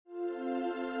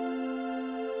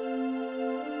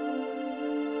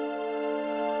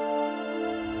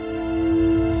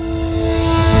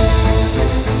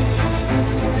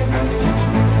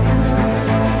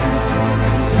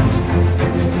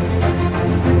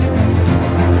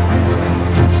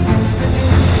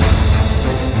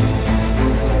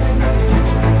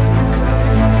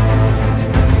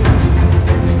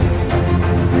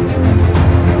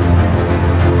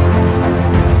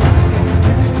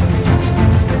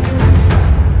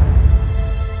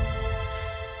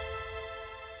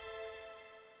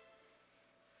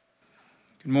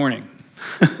Morning.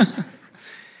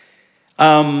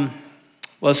 Well,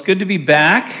 it's good to be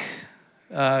back.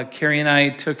 Carrie and I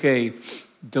took a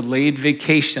delayed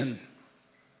vacation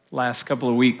last couple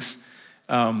of weeks.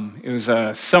 It was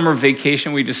a summer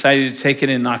vacation. We decided to take it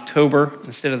in October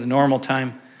instead of the normal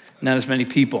time. Not as many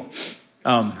people.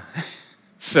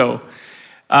 So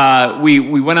we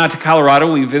went out to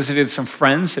Colorado. We visited some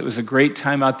friends. It was a great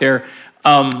time out there.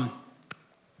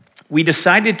 We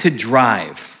decided to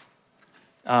drive.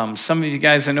 Some of you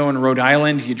guys I know in Rhode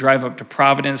Island, you drive up to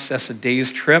Providence. That's a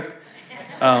day's trip.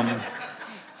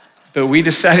 But we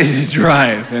decided to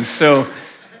drive. And so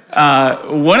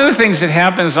one of the things that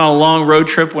happens on a long road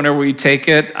trip whenever we take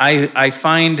it, I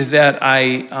find that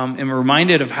I am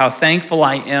reminded of how thankful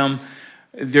I am.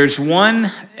 There's one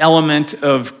element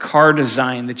of car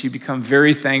design that you become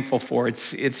very thankful for.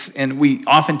 And we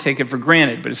often take it for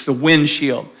granted, but it's the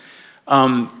windshield.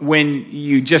 When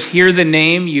you just hear the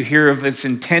name, you hear of its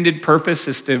intended purpose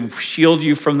is to shield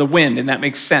you from the wind, and that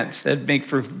makes sense. That makes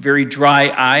for very dry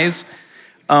eyes.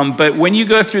 But when you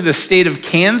go through the state of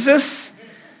Kansas,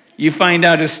 you find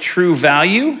out its true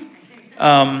value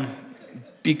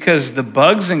because the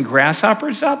bugs and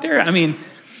grasshoppers out there, I mean,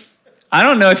 I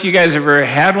don't know if you guys ever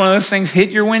had one of those things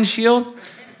hit your windshield,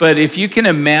 but if you can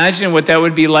imagine what that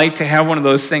would be like to have one of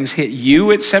those things hit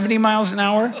you at 70 miles an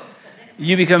hour,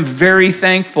 you become very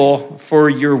thankful for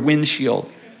your windshield.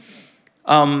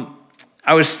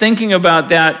 I was thinking about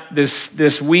that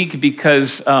this week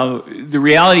because the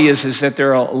reality is that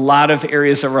there are a lot of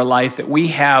areas of our life that we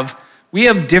have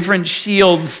different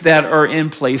shields that are in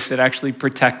place that actually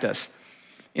protect us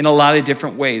in a lot of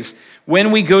different ways.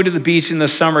 When we go to the beach in the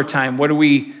summertime, what do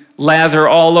we lather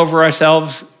all over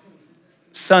ourselves?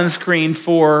 Sunscreen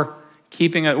for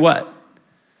keeping it what?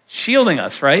 Shielding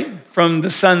us, right? From the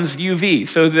sun's UV.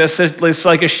 So it's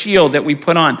like a shield that we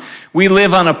put on. We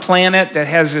live on a planet that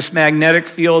has this magnetic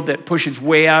field that pushes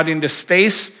way out into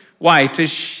space. Why? To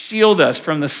shield us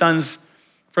from the sun's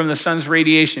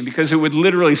radiation, because it would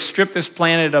literally strip this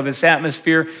planet of its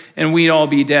atmosphere and we'd all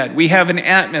be dead. We have an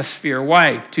atmosphere.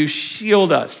 Why? To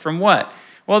shield us from what?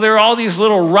 Well, there are all these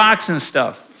little rocks and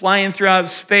stuff flying throughout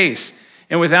space.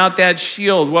 And without that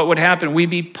shield, what would happen? We'd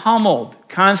be pummeled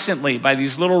constantly by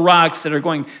these little rocks that are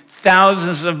going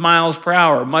thousands of miles per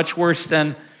hour, much worse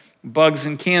than bugs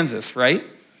in Kansas, right?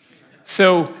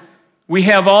 So we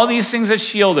have all these things that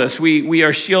shield us. We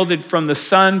are shielded from the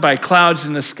sun by clouds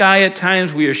in the sky at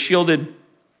times. We are shielded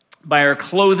by our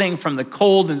clothing from the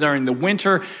cold, and during the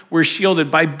winter, we're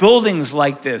shielded by buildings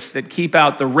like this that keep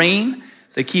out the rain,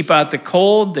 that keep out the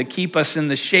cold, that keep us in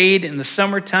the shade in the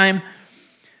summertime.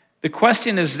 The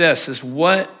question is this, is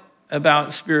what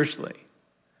about spiritually?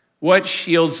 What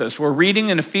shields us? We're reading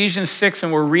in Ephesians 6,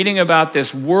 and we're reading about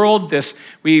this world.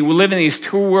 We live in these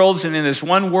two worlds, and in this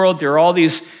one world, there are all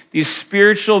these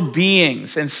spiritual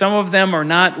beings, and some of them are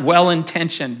not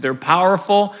well-intentioned. They're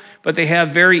powerful, but they have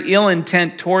very ill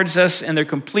intent towards us, and they're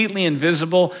completely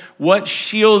invisible. What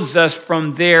shields us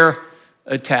from their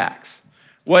attacks?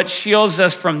 What shields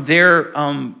us from their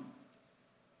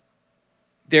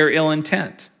ill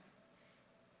intent?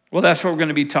 Well, that's what we're going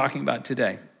to be talking about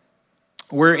today.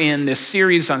 We're in this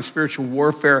series on spiritual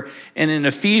warfare, and in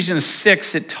Ephesians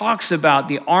 6, it talks about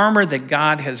the armor that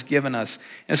God has given us.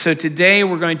 And so today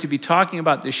we're going to be talking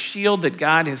about the shield that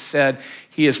God has said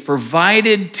He has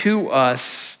provided to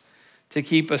us to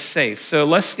keep us safe. So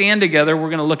let's stand together. We're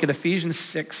going to look at Ephesians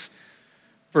 6,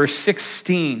 verse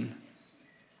 16.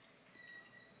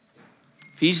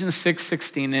 Ephesians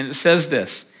 6:16, and it says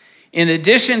this. In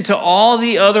addition to all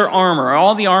the other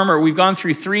armor, we've gone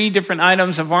through 3 different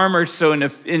items of armor. So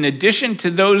in addition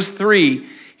to those 3,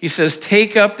 he says,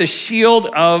 take up the shield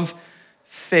of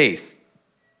faith.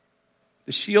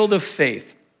 The shield of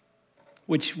faith,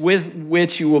 with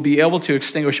which you will be able to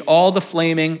extinguish all the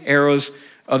flaming arrows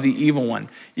of the evil one.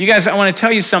 You guys, I want to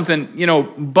tell you something. You know,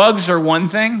 bugs are one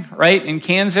thing, right, in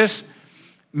Kansas.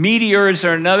 Meteors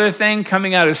are another thing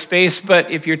coming out of space,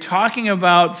 but if you're talking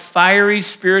about fiery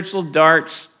spiritual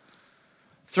darts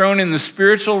thrown in the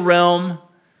spiritual realm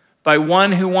by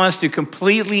one who wants to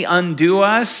completely undo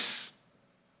us,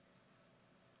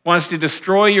 wants to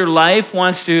destroy your life,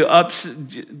 wants to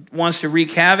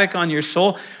wreak havoc on your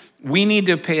soul, we need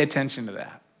to pay attention to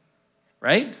that,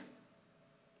 right?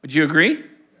 Would you agree?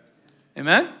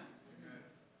 Amen?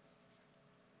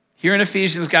 Here in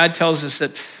Ephesians, God tells us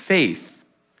that faith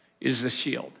is the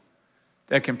shield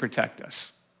that can protect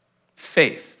us.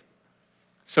 Faith.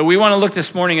 So we want to look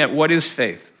this morning at what is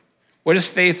faith. What is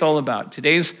faith all about?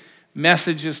 Today's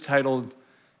message is titled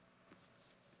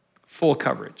Full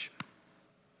Coverage.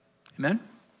 Amen?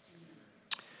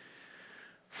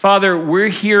 Father, we're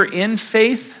here in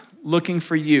faith, looking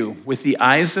for you with the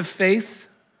eyes of faith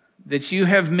that you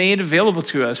have made available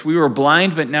to us. We were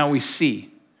blind, but now we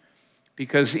see,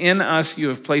 because in us you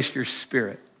have placed your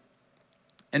Spirit.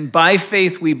 And by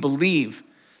faith, we believe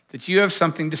that you have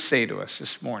something to say to us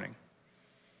this morning.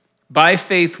 By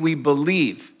faith, we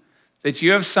believe that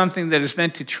you have something that is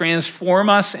meant to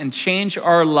transform us and change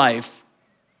our life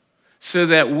so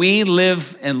that we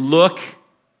live and look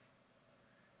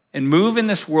and move in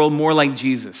this world more like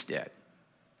Jesus did.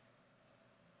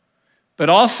 But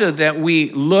also that we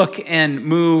look and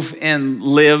move and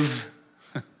live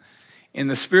in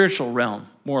the spiritual realm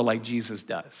more like Jesus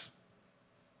does.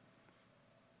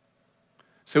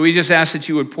 So we just ask that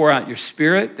you would pour out your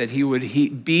Spirit, that he would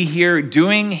be here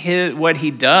doing what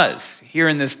he does here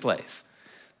in this place,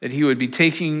 that he would be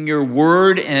taking your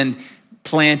word and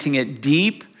planting it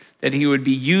deep, that he would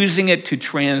be using it to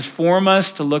transform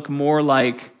us to look more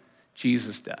like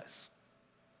Jesus does.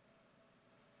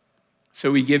 So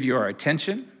we give you our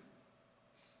attention.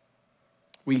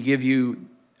 We give you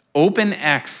open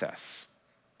access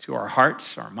to our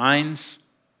hearts, our minds,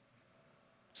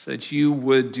 so that you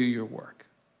would do your work.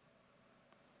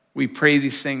 We pray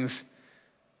these things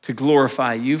to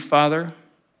glorify you, Father,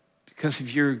 because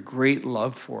of your great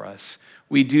love for us.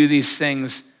 We do these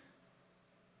things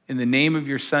in the name of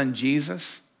your Son,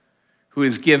 Jesus, who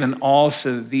has given all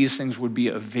so that these things would be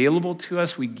available to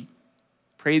us. We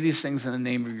pray these things in the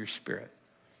name of your Spirit,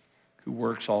 who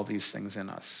works all these things in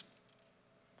us.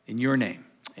 In your name,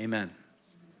 amen.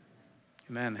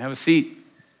 Amen. Have a seat.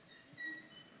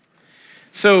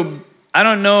 So, I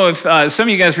don't know if some of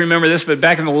you guys remember this, but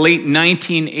back in the late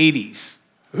 1980s,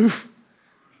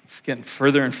 it's getting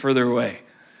further and further away.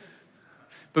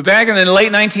 But back in the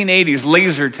late 1980s,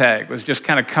 laser tag was just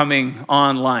kind of coming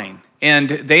online. And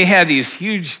they had these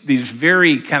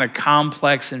very kind of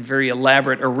complex and very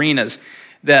elaborate arenas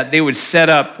that they would set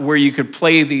up where you could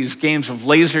play these games of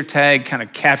laser tag, kind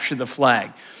of capture the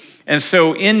flag. And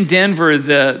so in Denver,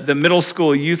 the middle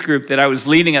school youth group that I was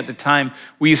leading at the time,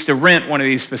 we used to rent one of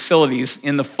these facilities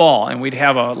in the fall, and we'd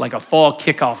have a fall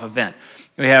kickoff event.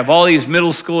 We'd have all these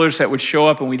middle schoolers that would show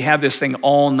up, and we'd have this thing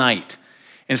all night.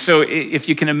 And so if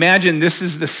you can imagine, this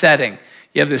is the setting.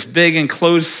 You have this big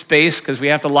enclosed space because we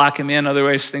have to lock them in,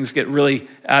 otherwise things get really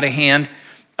out of hand.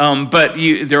 But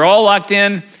they're all locked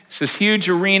in. It's this huge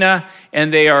arena,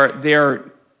 and they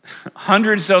are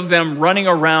hundreds of them running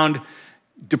around,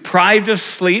 deprived of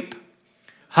sleep,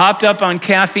 hopped up on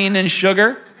caffeine and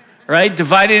sugar, right?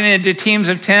 Divided into teams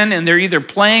of 10, and they're either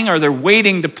playing or they're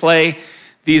waiting to play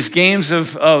these games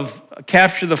of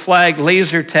capture the flag,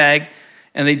 laser tag,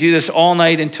 and they do this all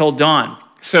night until dawn.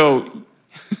 So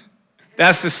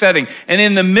that's the setting. And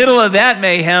in the middle of that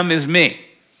mayhem is me,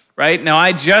 right? Now,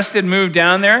 I just had moved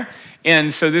down there,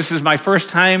 and so this is my first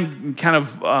time kind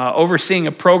of overseeing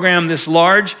a program this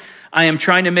large. I am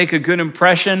trying to make a good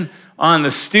impression on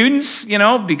the students,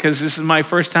 because this is my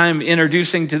first time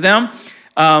introducing to them,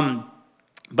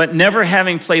 but never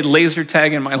having played laser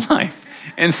tag in my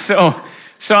life. And so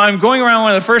I'm going around,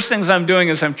 one of the first things I'm doing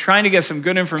is I'm trying to get some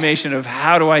good information of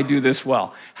how do I do this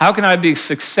well? How can I be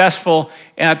successful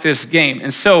at this game?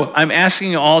 And so I'm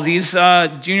asking all these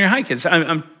junior high kids,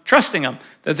 I'm trusting them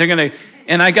that they're gonna,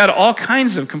 and I got all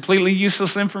kinds of completely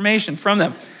useless information from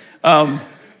them.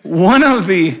 One of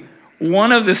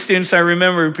the students I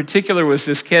remember in particular was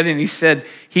this kid, and he said,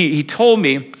 he told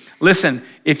me, listen,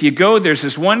 if you go, there's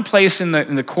this one place in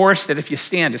the course that if you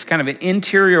stand, it's kind of an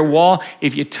interior wall.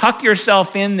 If you tuck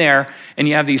yourself in there and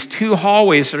you have these two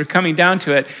hallways that are coming down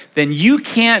to it, then you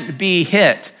can't be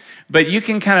hit, but you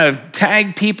can kind of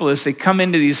tag people as they come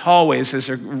into these hallways as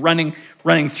they're running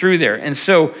through there. And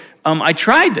so I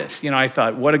tried this. I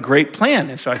thought, what a great plan.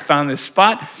 And so I found this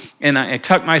spot, and I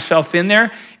tucked myself in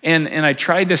there, and I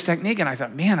tried this technique, and I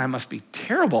thought, man, I must be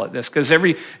terrible at this, because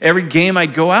every game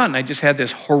I'd go out, and I just had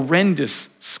this horrendous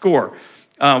score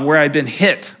where I'd been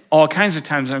hit all kinds of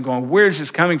times, and I'm going, where's this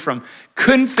coming from?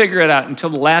 Couldn't figure it out until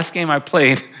the last game I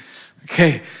played.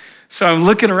 Okay, so I'm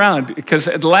looking around, because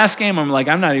at the last game, I'm like,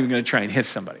 I'm not even going to try and hit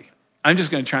somebody. I'm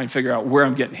just going to try and figure out where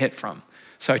I'm getting hit from.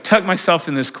 So I tuck myself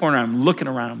in this corner. I'm looking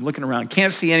around.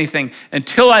 Can't see anything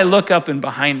until I look up and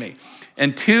behind me.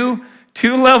 And two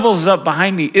levels up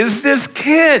behind me is this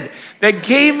kid that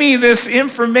gave me this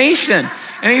information.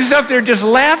 And he's up there just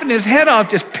laughing his head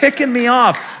off, just picking me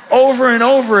off over and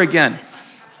over again.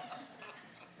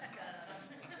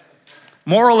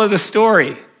 Moral of the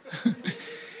story.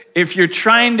 If you're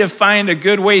trying to find a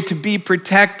good way to be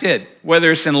protected,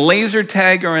 whether it's in laser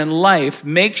tag or in life,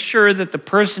 make sure that the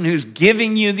person who's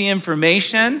giving you the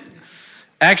information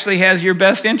actually has your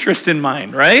best interest in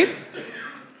mind, right?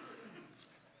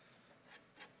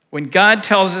 When God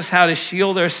tells us how to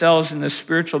shield ourselves in the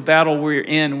spiritual battle we're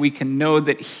in, we can know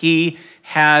that he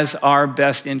has our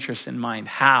best interest in mind.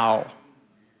 How?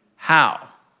 How?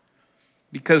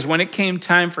 Because when it came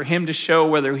time for him to show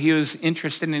whether he was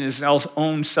interested in his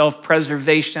own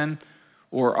self-preservation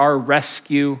or our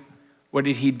rescue, what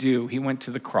did he do? He went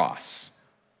to the cross.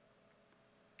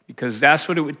 Because that's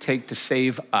what it would take to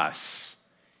save us,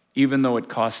 even though it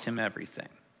cost him everything.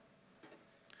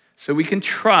 So we can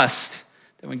trust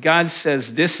that when God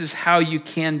says, this is how you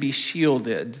can be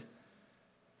shielded,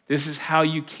 this is how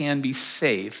you can be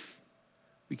safe,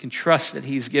 we can trust that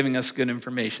he's giving us good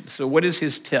information. So what is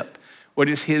his tip? What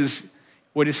is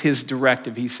his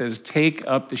directive? He says, take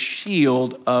up the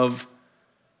shield of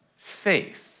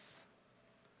faith.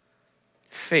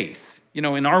 Faith. You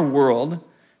know, in our world,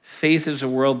 faith is a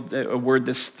word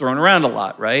that's thrown around a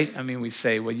lot, right? I mean, we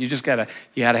say, well, you gotta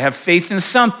have faith in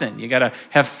something. You gotta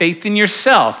have faith in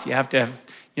yourself. You have to have,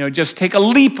 just take a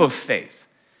leap of faith.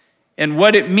 And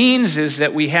what it means is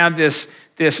that we have this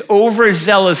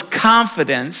overzealous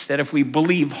confidence that if we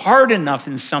believe hard enough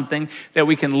in something, that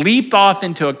we can leap off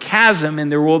into a chasm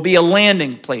and there will be a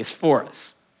landing place for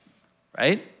us,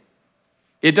 right?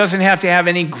 It doesn't have to have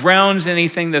any grounds in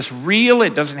anything that's real.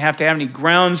 It doesn't have to have any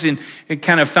grounds in a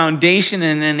kind of foundation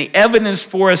and any evidence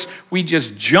for us. We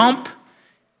just jump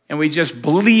and we just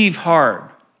believe hard.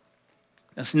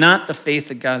 That's not the faith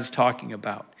that God's talking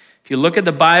about. If you look at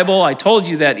the Bible, I told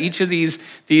you that each of these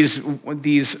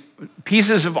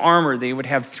pieces of armor, they would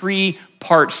have three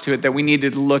parts to it that we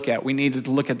needed to look at. We needed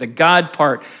to look at the God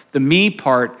part, the me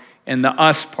part, and the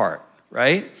us part,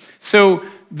 right? So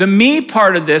the me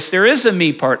part of this, there is a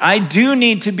me part. I do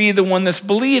need to be the one that's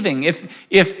believing.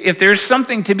 If there's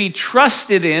something to be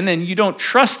trusted in and you don't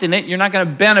trust in it, you're not going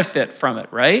to benefit from it,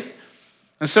 right?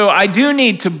 And so I do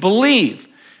need to believe.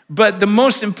 But the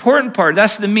most important part,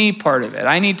 that's the me part of it.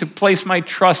 I need to place my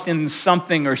trust in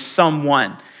something or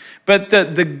someone. But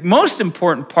the most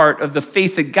important part of the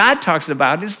faith that God talks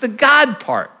about is the God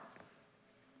part.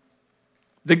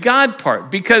 The God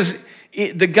part. Because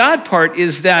the God part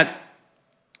is that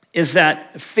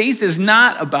faith is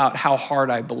not about how hard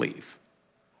I believe.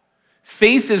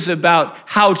 Faith is about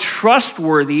how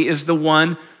trustworthy is the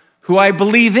one who I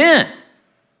believe in,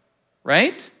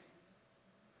 right?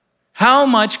 How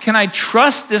much can I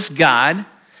trust this God?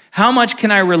 How much can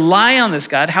I rely on this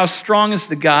God? How strong is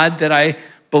the God that I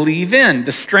believe in?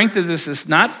 The strength of this is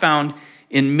not found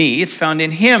in me, it's found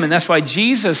in him. And that's why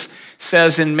Jesus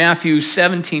says in Matthew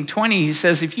 17:20, he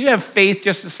says, if you have faith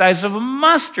just the size of a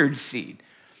mustard seed,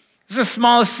 it's the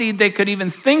smallest seed they could even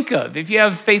think of. If you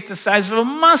have faith the size of a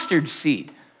mustard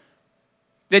seed,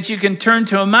 that you can turn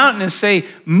to a mountain and say,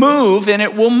 move, and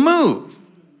it will move.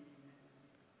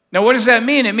 Now, what does that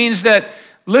mean? It means that,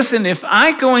 listen, if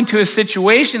I go into a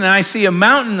situation and I see a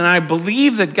mountain and I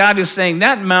believe that God is saying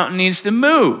that mountain needs to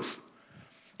move.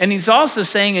 And he's also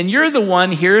saying, and you're the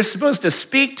one here who's supposed to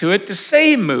speak to it to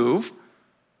say move,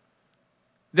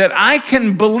 that I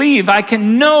can believe, I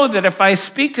can know that if I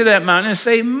speak to that mountain and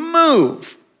say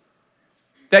move,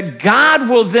 that God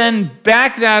will then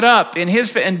back that up in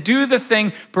his and do the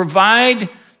thing, provide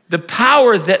the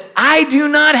power that I do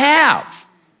not have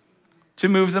to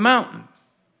move the mountain.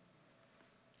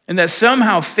 And that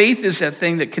somehow faith is that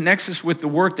thing that connects us with the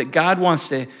work that God wants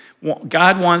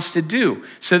to do.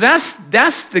 So that's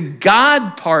the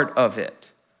God part of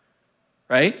it,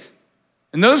 right?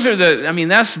 And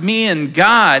that's me and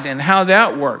God and how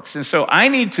that works. And so I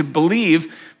need to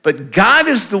believe, but God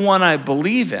is the one I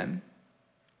believe in.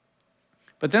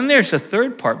 But then there's a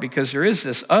third part, because there is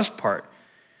this us part.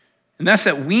 And that's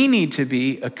that we need to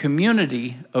be a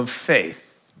community of faith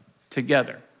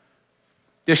together.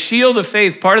 The shield of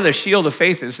faith, part of the shield of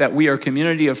faith is that we are a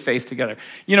community of faith together.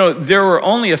 There were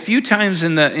only a few times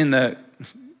in the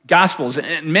Gospels,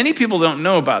 and many people don't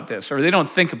know about this, or they don't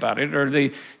think about it, or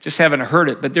they just haven't heard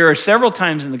it, but there are several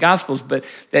times in the Gospels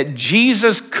that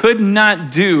Jesus could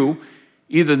not do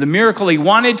either the miracle he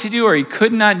wanted to do, or he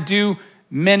could not do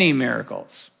many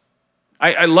miracles.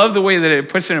 I love the way that it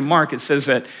puts it in Mark. It says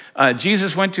that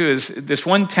Jesus went to this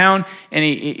one town, and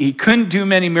he couldn't do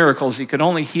many miracles. He could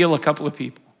only heal a couple of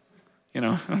people.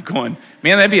 I'm going,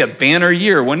 man, that'd be a banner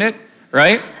year, wouldn't it?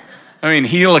 Right? I mean,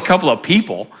 heal a couple of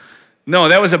people. No,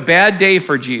 that was a bad day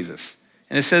for Jesus.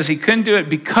 And it says he couldn't do it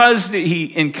because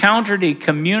he encountered a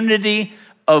community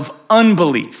of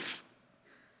unbelief.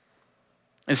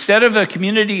 Instead of a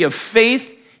community of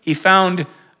faith, he found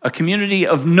a community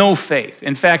of no faith.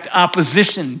 In fact,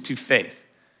 opposition to faith.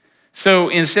 So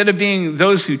instead of being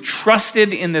those who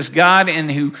trusted in this God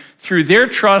and who threw their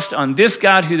trust on this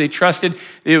God who they trusted,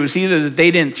 it was either that they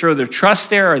didn't throw their trust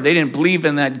there or they didn't believe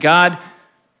in that God.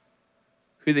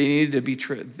 who they needed to be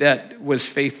that was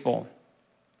faithful.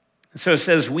 And so it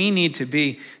says we need to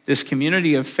be this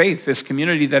community of faith, this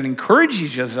community that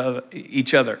encourages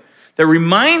each other, that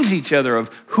reminds each other of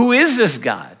who is this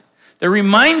God, that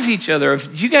reminds each other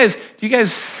of, do you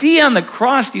guys see on the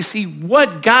cross, do you see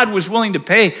what God was willing to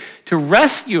pay to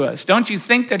rescue us? Don't you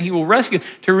think that he will rescue?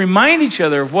 To remind each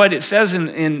other of what it says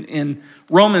in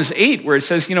Romans 8, where it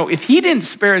says, if he didn't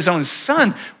spare his own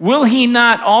son, will he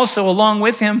not also, along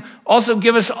with him, also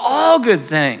give us all good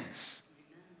things?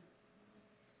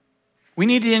 We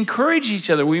need to encourage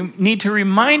each other. We need to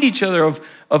remind each other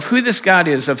of who this God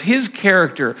is, of his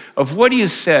character, of what he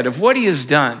has said, of what he has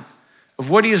done, of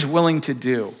what he is willing to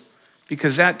do,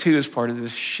 because that too is part of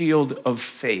this shield of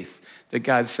faith that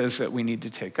God says that we need to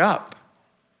take up.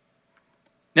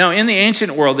 Now, in the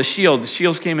ancient world, the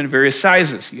shields came in various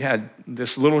sizes. You had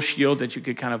this little shield that you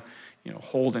could kind of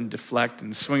hold and deflect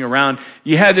and swing around.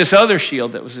 You had this other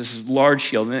shield that was this large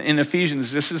shield. In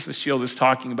Ephesians, this is the shield it's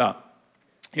talking about.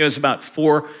 It was about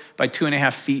 4 by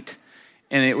 2.5 feet.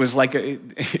 And it was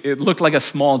it looked like a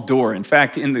small door. In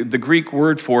fact, in the Greek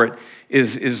word for it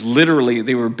is literally,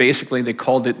 they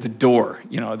called it the door,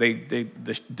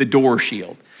 the door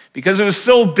shield, because it was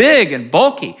so big and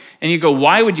bulky. And you go,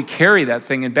 why would you carry that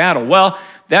thing in battle? Well,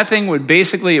 that thing would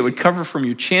cover from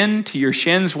your chin to your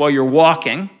shins while you're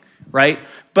walking, right?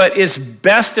 But its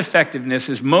best effectiveness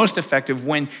is most effective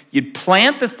when you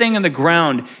plant the thing in the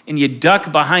ground and you duck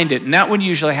behind it. And that would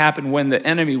usually happen when the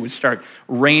enemy would start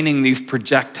raining these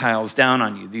projectiles down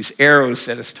on you, these arrows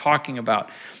that it's talking about.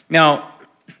 Now,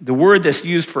 the word that's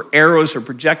used for arrows or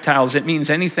projectiles, it means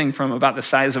anything from about the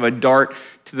size of a dart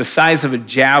to the size of a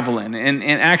javelin. And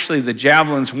actually, the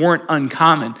javelins weren't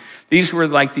uncommon. These were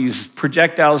like these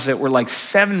projectiles that were like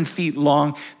 7 feet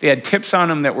long. They had tips on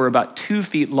them that were about 2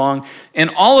 feet long. And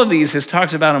all of these, as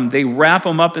talks about them, they wrap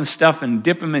them up in stuff and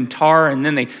dip them in tar, and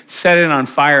then they set it on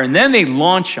fire, and then they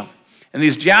launch them. And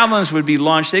these javelins would be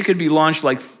launched. They could be launched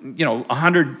like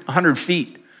 100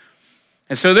 feet.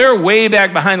 And so they're way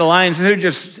back behind the lines, and they're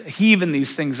just heaving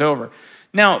these things over.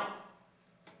 Now,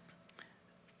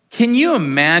 can you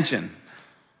imagine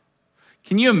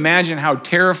how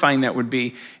terrifying that would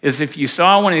be is if you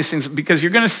saw one of these things, because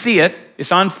you're going to see it,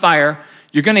 it's on fire.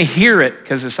 You're going to hear it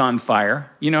because it's on fire.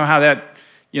 You know how that,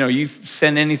 you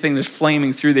send anything that's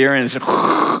flaming through the air and it's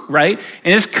right?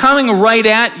 And it's coming right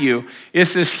at you.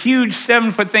 It's this huge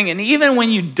 7-foot thing. And even when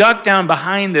you duck down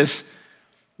behind this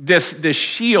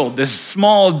shield, this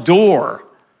small door,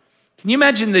 can you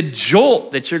imagine the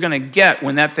jolt that you're going to get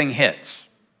when that thing hits,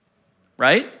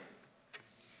 right?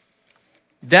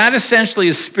 That essentially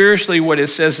is spiritually what it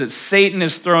says that Satan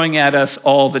is throwing at us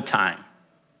all the time.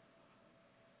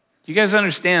 Do you guys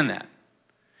understand that?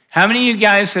 How many of you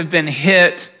guys have been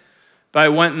hit by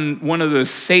one of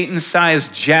those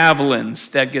Satan-sized javelins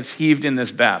that gets heaved in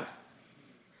this battle?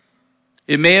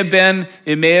 It may have been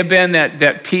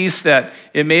that piece that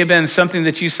it may have been something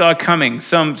that you saw coming,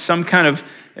 some kind of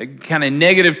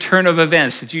negative turn of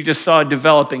events that you just saw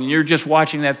developing, and you're just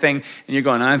watching that thing and you're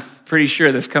going, I'm pretty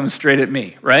sure that's coming straight at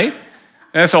me, right?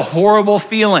 That's a horrible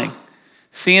feeling,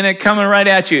 seeing it coming right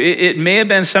at you. It may have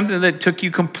been something that took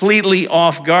you completely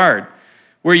off guard,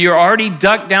 where you're already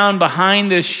ducked down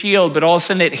behind this shield, but all of a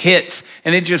sudden it hits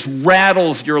and it just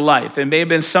rattles your life. It may have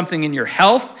been something in your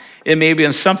health. It may have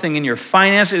been something in your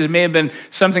finances. It may have been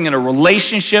something in a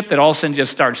relationship that all of a sudden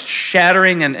just starts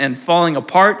shattering and falling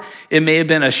apart. It may have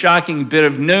been a shocking bit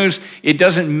of news. It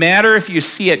doesn't matter if you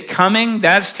see it coming.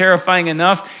 That's terrifying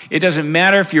enough. It doesn't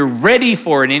matter if you're ready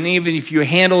for it. And even if you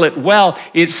handle it well,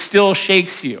 it still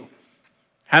shakes you.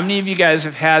 How many of you guys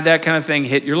have had that kind of thing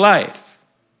hit your life?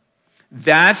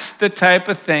 That's the type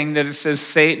of thing that it says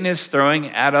Satan is throwing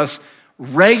at us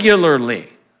regularly.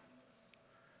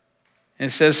 And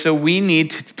it says, so we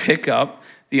need to pick up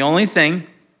the only thing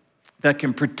that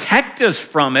can protect us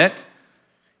from it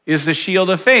is the shield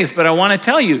of faith. But I want to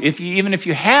tell you, even if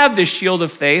you have the shield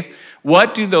of faith,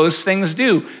 what do those things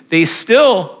do? They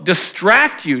still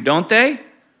distract you, don't they?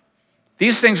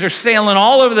 These things are sailing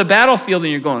all over the battlefield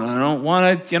and you're going, I don't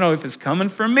want to, if it's coming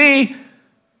for me.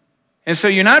 And so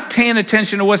you're not paying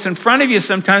attention to what's in front of you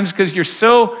sometimes because you're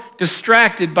so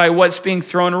distracted by what's being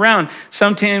thrown around.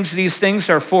 Sometimes these things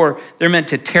they're meant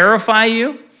to terrify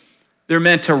you. They're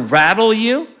meant to rattle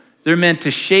you. They're meant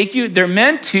to shake you. They're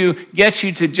meant to get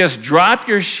you to just drop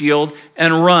your shield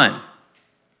and run.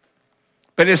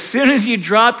 But as soon as you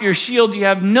drop your shield, you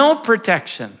have no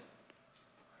protection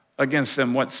against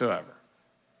them whatsoever.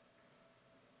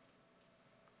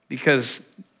 Because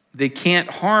they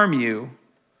can't harm you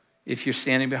if you're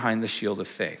standing behind the shield of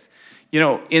faith.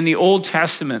 In the Old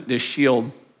Testament, this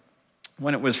shield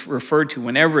when it was referred to,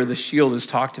 whenever the shield is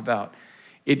talked about,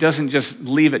 it doesn't just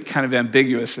leave it kind of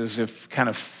ambiguous as if kind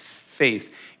of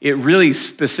faith. It really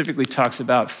specifically talks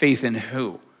about faith in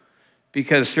who?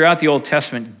 Because throughout the Old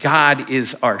Testament, God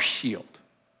is our shield.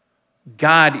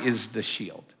 God is the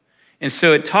shield. And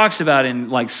so it talks about in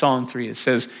like Psalm 3, it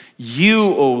says,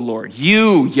 you, O Lord,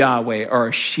 you, Yahweh, are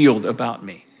a shield about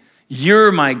me.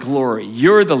 You're my glory.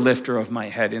 You're the lifter of my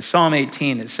head. In Psalm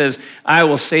 18, it says, I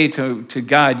will say to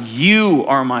God, you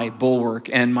are my bulwark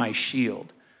and my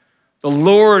shield. The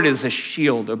Lord is a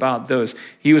shield about those.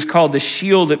 He was called the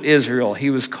shield of Israel.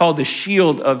 He was called the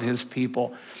shield of his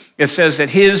people. It says that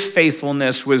his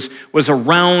faithfulness was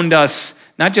around us,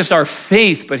 not just our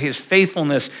faith, but his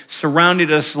faithfulness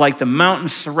surrounded us like the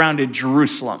mountains surrounded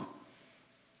Jerusalem.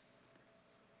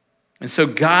 And so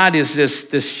God is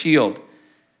this shield.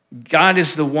 God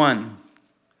is the one,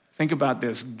 think about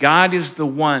this, God is the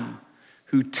one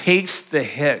who takes the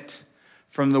hit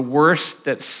from the worst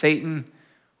that Satan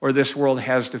or this world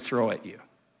has to throw at you.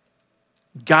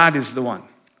 God is the one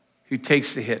who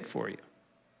takes the hit for you.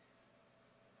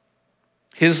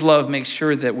 His love makes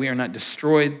sure that we are not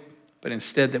destroyed, but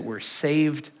instead that we're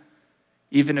saved,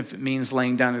 even if it means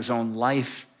laying down his own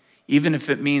life, even if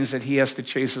it means that he has to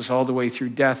chase us all the way through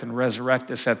death and resurrect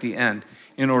us at the end.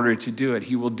 In order to do it,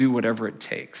 he will do whatever it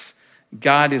takes.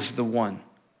 God is the one.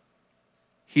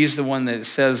 He's the one that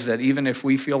says that even if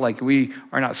we feel like we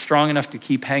are not strong enough to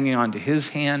keep hanging on to his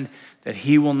hand, that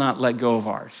he will not let go of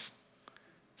ours.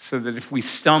 So that if we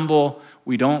stumble,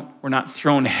 we're not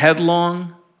thrown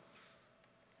headlong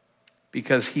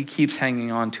because he keeps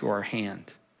hanging on to our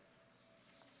hand.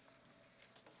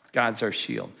 God's our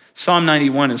shield. Psalm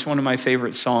 91 is one of my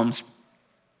favorite psalms.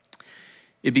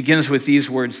 It begins with these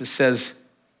words. It says,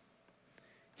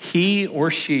 he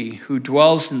or she who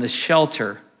dwells in the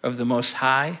shelter of the Most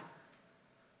High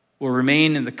will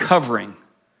remain in the covering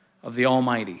of the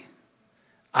Almighty.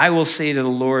 I will say to the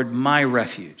Lord, my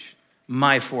refuge,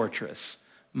 my fortress,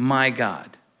 my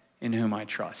God, in whom I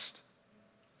trust.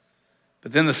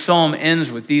 But then the psalm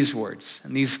ends with these words,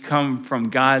 and these come from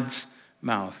God's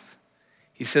mouth.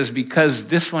 He says, because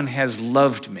this one has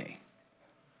loved me,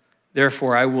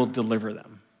 therefore I will deliver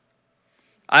them.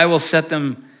 I will set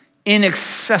them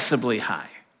inaccessibly high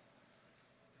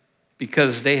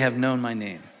because they have known my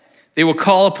name. They will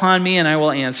call upon me and I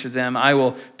will answer them. I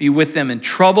will be with them in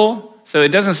trouble. So it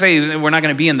doesn't say we're not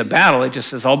going to be in the battle. It just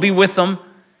says I'll be with them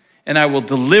and I will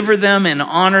deliver them and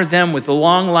honor them with a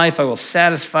long life. I will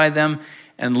satisfy them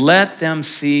and let them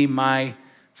see my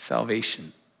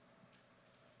salvation.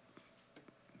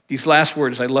 These last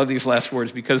words, I love these last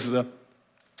words because the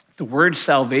word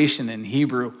salvation in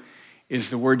Hebrew is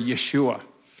the word Yeshua,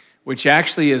 which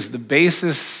actually is the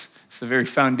basis, it's the very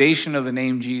foundation of the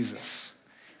name Jesus.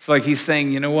 It's like he's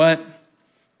saying, you know what?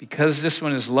 Because this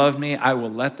one has loved me, I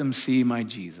will let them see my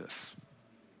Jesus.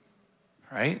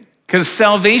 Right? Because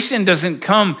salvation doesn't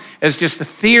come as just a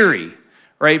theory.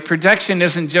 Right? Protection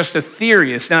isn't just a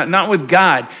theory. It's not with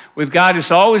God. With God,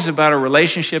 it's always about a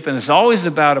relationship and it's always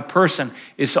about a person.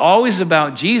 It's always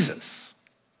about Jesus.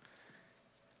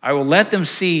 I will let them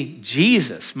see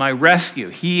Jesus, my rescue.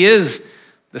 He is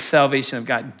the salvation of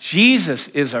God. Jesus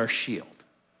is our shield.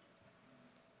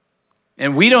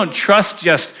 And we don't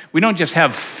just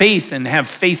have faith and have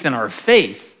faith in our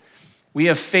faith. We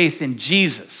have faith in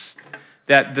Jesus.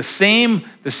 That the same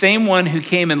one who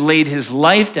came and laid his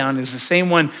life down is the same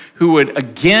one who would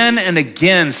again and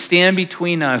again stand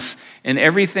between us and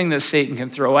everything that Satan can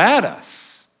throw at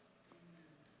us.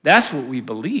 That's what we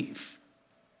believe.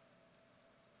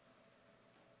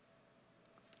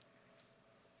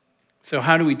 So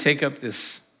how do we take up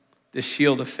this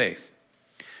shield of faith?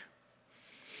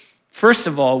 First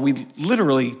of all, we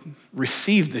literally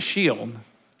receive the shield,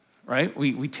 right?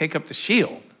 We take up the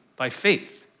shield by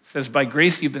faith. It says, by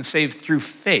grace you've been saved through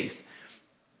faith.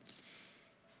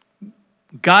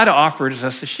 God offers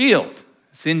us a shield.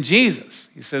 It's in Jesus.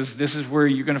 He says, this is where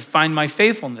you're going to find my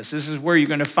faithfulness. This is where you're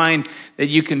going to find that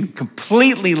you can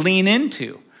completely lean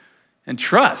into and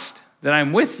trust that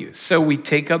I'm with you. So we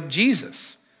take up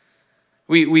Jesus.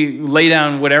 We lay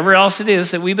down whatever else it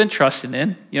is that we've been trusting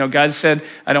in. You know, God said,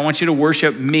 I don't want you to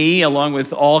worship me along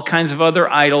with all kinds of other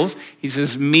idols. He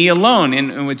says, me alone.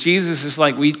 And with Jesus, it's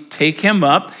like we take him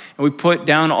up and we put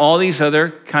down all these other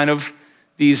kind of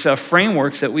these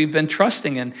frameworks that we've been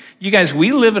trusting in. You guys,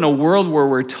 we live in a world where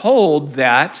we're told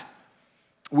that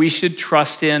we should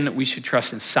trust in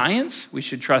science, we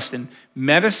should trust in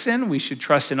medicine, we should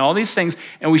trust in all these things,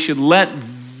 and we should let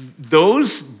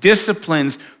those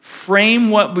disciplines frame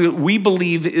what we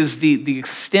believe is the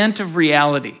extent of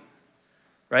reality,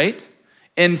 right?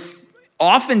 And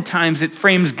oftentimes it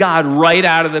frames God right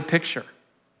out of the picture.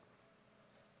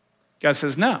 God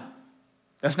says, no,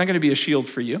 that's not going to be a shield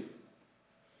for you.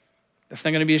 That's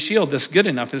not going to be a shield that's good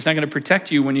enough. It's not going to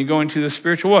protect you when you go into the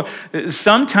spiritual world.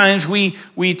 Sometimes we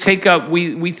think that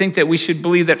we should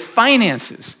believe that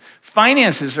finances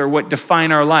are what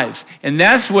define our lives. And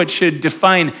that's what should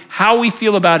define how we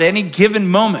feel about any given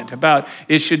moment.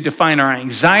 It should define our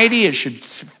anxiety. It should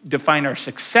define our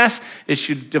success. It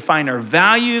should define our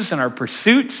values and our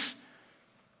pursuits.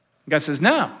 God says,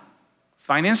 no,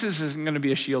 finances isn't going to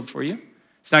be a shield for you.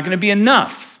 It's not going to be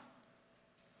enough.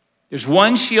 There's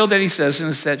one shield that he says, and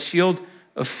it's that shield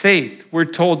of faith. We're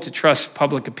told to trust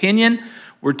public opinion.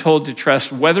 We're told to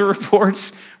trust weather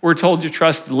reports. We're told to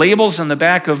trust labels on the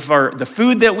back of the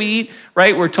food that we eat,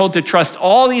 right? We're told to trust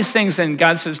all these things, and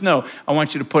God says, no, I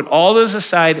want you to put all those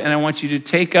aside, and I want you to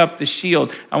take up the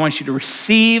shield. I want you to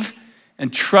receive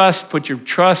and trust, put your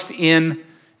trust in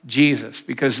Jesus,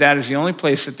 because that is the only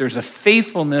place that there's a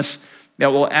faithfulness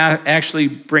that will actually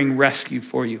bring rescue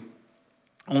for you.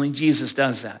 Only Jesus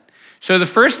does that. So the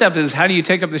first step is, how do you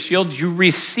take up the shield? You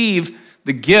receive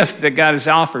the gift that God has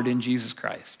offered in Jesus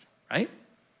Christ, right?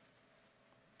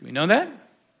 Do we know that?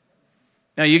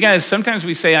 Now, you guys, sometimes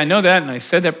we say, I know that, and I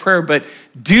said that prayer, but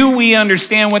do we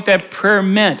understand what that prayer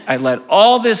meant? I let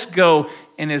all this go,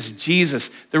 and it's Jesus.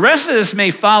 The rest of this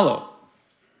may follow.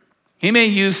 He may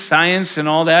use science and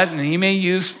all that, and he may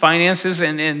use finances,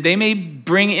 and they may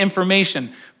bring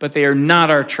information, but they are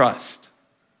not our trust.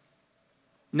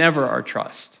 Never our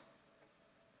trust.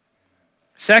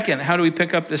 Second, how do we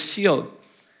pick up this shield?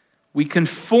 We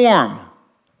conform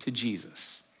to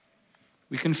Jesus.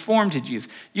 We conform to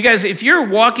Jesus. You guys, if you're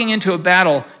walking into a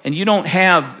battle and you don't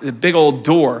have the big old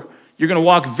door, you're going to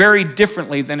walk very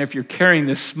differently than if you're carrying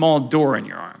this small door in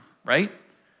your arm, right?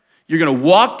 You're going to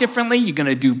walk differently. You're going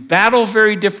to do battle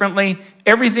very differently.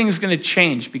 Everything's going to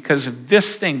change because of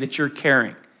this thing that you're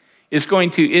carrying.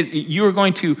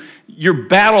 Your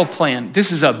battle plan,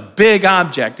 this is a big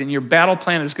object, and your battle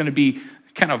plan is going to be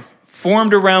kind of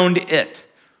formed around it.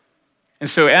 And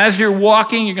so as you're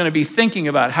walking, you're going to be thinking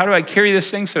about, how do I carry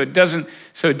this thing so it doesn't,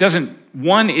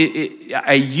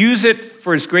 I use it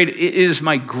for its great, it is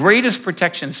my greatest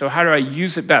protection, so how do I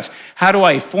use it best? How do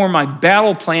I form my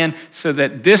battle plan so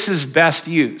that this is best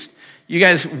used? You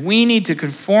guys, we need to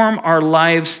conform our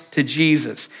lives to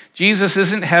Jesus. Jesus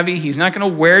isn't heavy. He's not going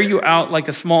to wear you out like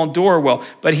a small door will,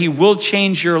 but he will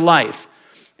change your life.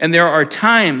 And there are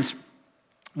times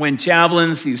when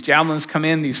these javelins come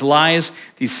in, these lies,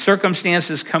 these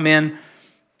circumstances come in,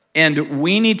 and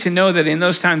we need to know that in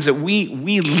those times that we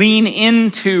lean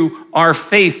into our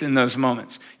faith in those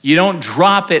moments. You don't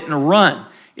drop it and run.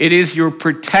 It is your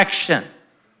protection.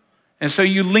 And so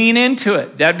you lean into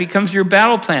it. That becomes your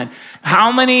battle plan.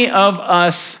 How many of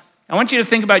us, I want you to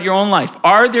think about your own life.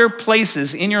 Are there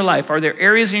places in your life, are there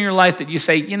areas in your life that you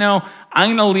say, I'm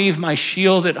going to leave my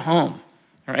shield at home?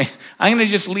 All right, I'm going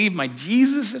to just leave my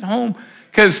Jesus at home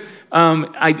because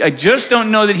I just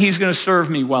don't know that he's going to serve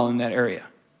me well in that area.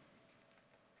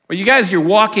 Well, you guys, you're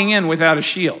walking in without a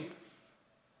shield.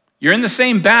 You're in the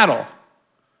same battle,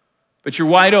 but you're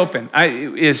wide open.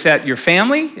 Is that your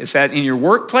family? Is that in your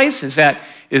workplace? Is that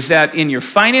in your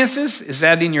finances? Is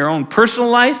that in your own personal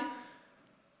life?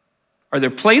 Are there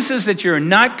places that you're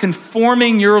not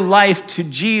conforming your life to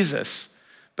Jesus,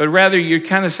 but rather you're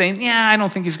kind of saying, I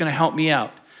don't think he's going to help me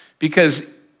out because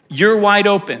you're wide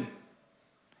open.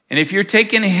 And if you're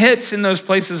taking hits in those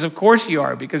places, of course you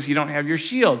are, because you don't have your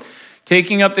shield.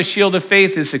 Taking up the shield of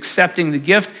faith is accepting the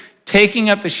gift. Taking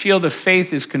up the shield of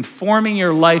faith is conforming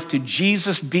your life to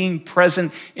Jesus being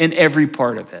present in every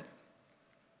part of it.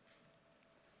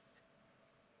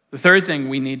 The third thing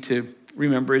we need to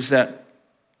remember is that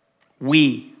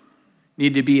we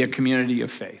need to be a community of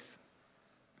faith.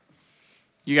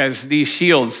 You guys, these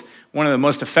shields, one of the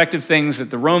most effective things that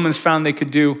the Romans found they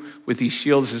could do with these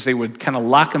shields is they would kind of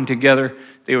lock them together.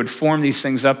 They would form these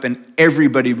things up, and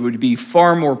everybody would be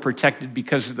far more protected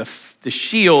because of the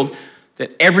shield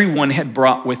that everyone had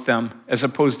brought with them as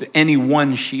opposed to any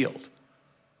one shield.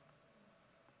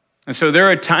 And so there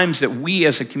are times that we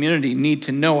as a community need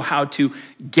to know how to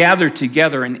gather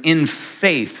together and in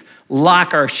faith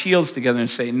lock our shields together and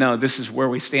say, no, this is where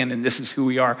we stand and this is who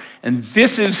we are and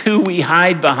this is who we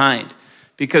hide behind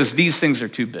because these things are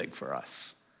too big for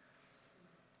us,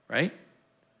 right?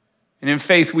 And in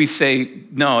faith we say,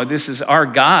 no, this is our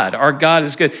God. Our God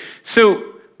is good. So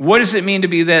what does it mean to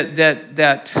be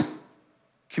that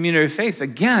community of faith?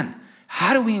 Again,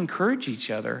 how do we encourage each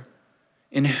other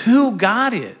in who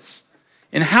God is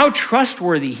and how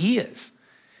trustworthy he is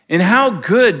and how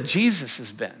good Jesus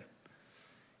has been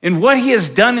and what he has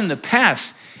done in the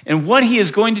past and what he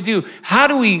is going to do. How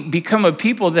do we become a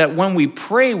people that when we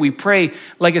pray,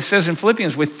 like it says in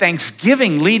Philippians, with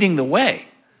thanksgiving leading the way,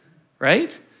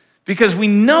 right? Because we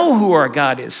know who our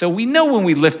God is. So we know when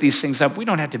we lift these things up, we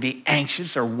don't have to be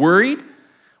anxious or worried.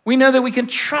 We know that we can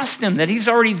trust him, that he's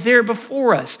already there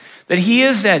before us, that he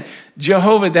is that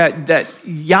Jehovah, that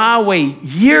Yahweh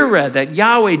Yireh, that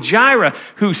Yahweh Jireh,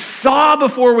 who saw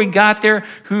before we got there,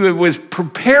 who was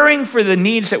preparing for the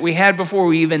needs that we had before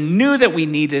we even knew that we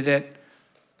needed it.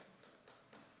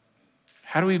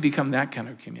 How do we become that kind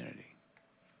of community?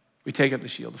 We take up the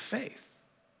shield of faith,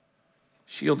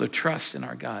 shield of trust in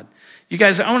our God. You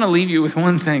guys, I want to leave you with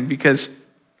one thing, because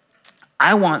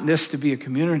I want this to be a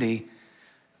community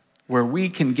where we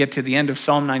can get to the end of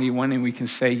Psalm 91 and we can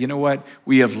say, you know what?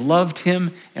 We have loved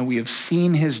him and we have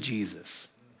seen his Jesus,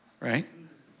 right?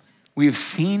 We have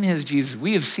seen his Jesus.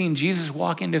 We have seen Jesus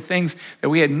walk into things that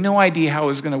we had no idea how it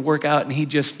was going to work out, and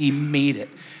he made it.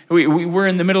 We were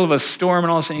in the middle of a storm,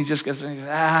 and all of a sudden he just goes,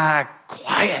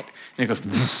 quiet. And it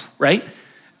goes, right?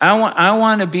 I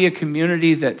want to be a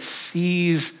community that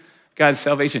sees God's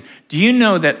salvation. Do you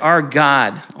know that our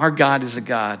God is a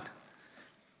God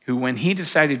who, when he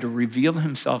decided to reveal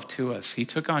himself to us, he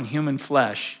took on human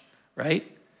flesh, right?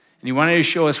 And he wanted to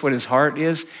show us what his heart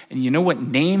is. And you know what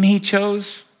name he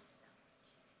chose?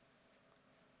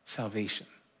 Salvation,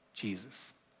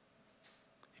 Jesus.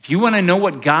 If you want to know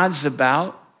what God's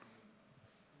about,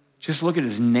 just look at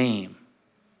his name.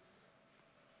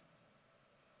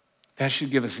 That should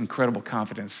give us incredible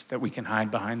confidence that we can hide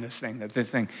behind this thing,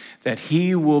 that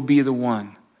he will be the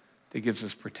one that gives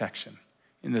us protection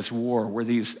in this war where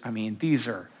these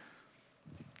are,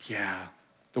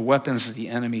 the weapons of the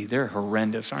enemy, they're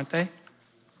horrendous, aren't they?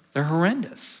 They're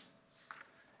horrendous.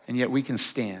 And yet we can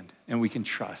stand and we can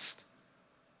trust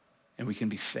and we can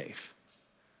be safe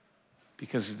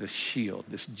because of this shield,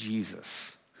 this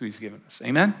Jesus who he's given us.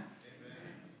 Amen?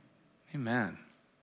 Amen. Amen.